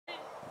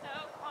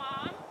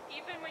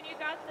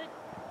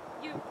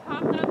you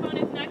popped up on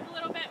his neck a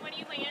little bit when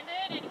he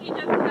landed, and he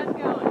just kept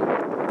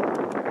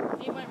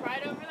going. He went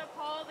right over the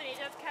poles, and he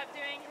just kept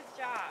doing his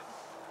job.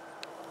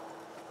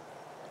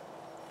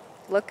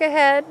 Look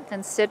ahead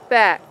and sit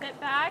back. Sit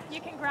back.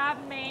 You can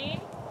grab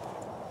mane.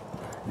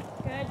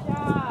 Good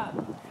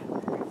job.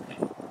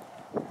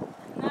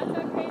 And that's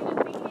okay,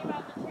 just thinking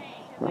about the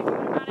chain, because like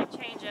automatic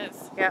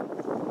changes. Yep.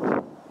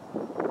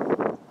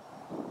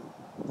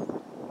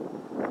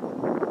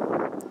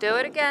 Do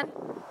it again.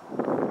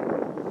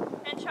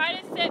 And try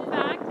to sit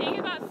back. Think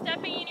about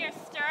stepping in your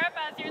stirrup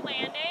as you're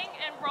landing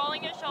and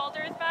rolling your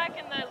shoulders back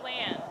in the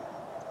land.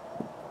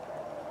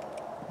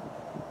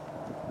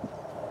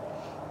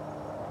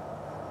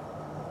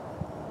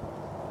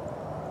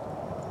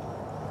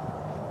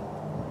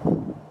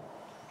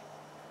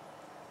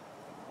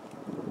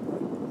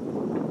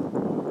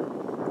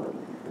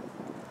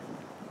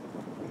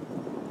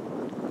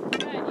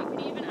 Good. You can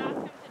even ask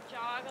him to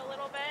jog a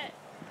little bit,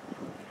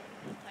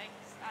 like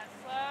as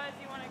slow as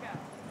you want to go.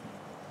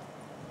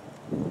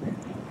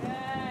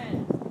 Good.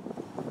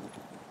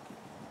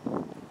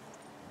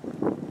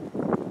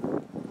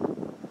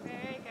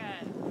 Very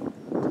good.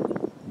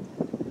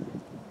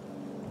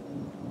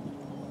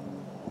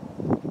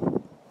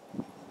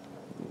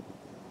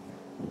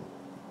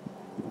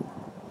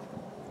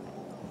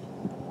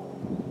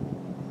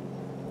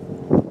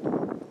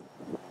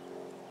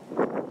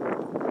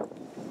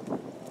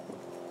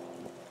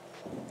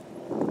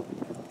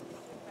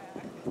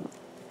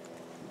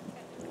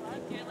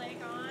 Plug your leg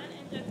on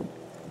and just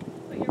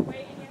put your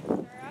weight in your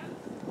stirrup.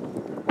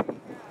 There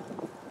you go.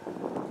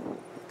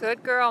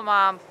 Good girl,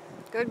 Mom.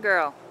 Good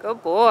girl.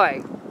 Good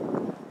boy.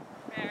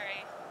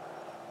 Very.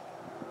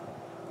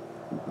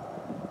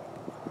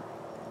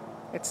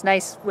 It's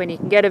nice when you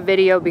can get a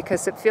video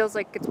because it feels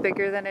like it's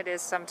bigger than it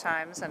is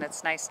sometimes, and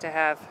it's nice to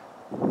have,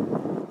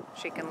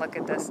 she can look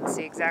at this and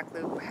see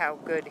exactly how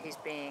good he's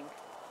being.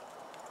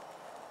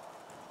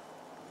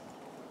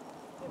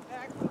 Sit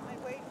back, put my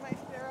weight in my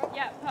stirrup.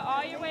 Yeah, put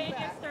all your weight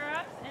in your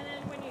stirrups, and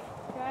then when you,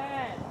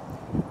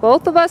 good.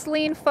 Both of us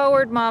lean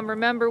forward, Mom.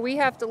 Remember, we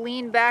have to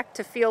lean back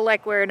to feel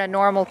like we're in a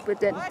normal...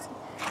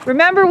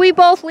 Remember, we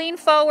both lean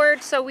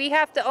forward, so we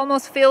have to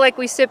almost feel like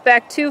we sit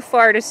back too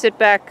far to sit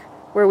back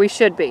where we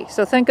should be.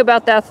 So think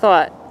about that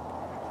thought.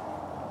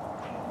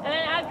 And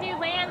then as you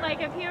land, like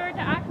if you were to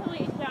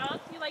actually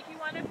jump, you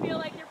want to feel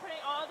like you're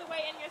putting all the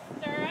weight in your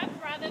stirrups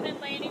rather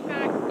than landing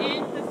back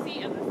in the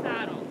seat of the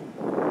saddle.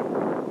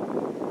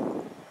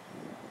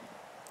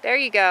 There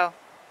you go.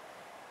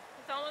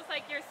 It's almost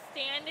like you're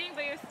standing,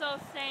 but you're still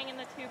staying in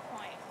the 2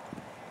 points.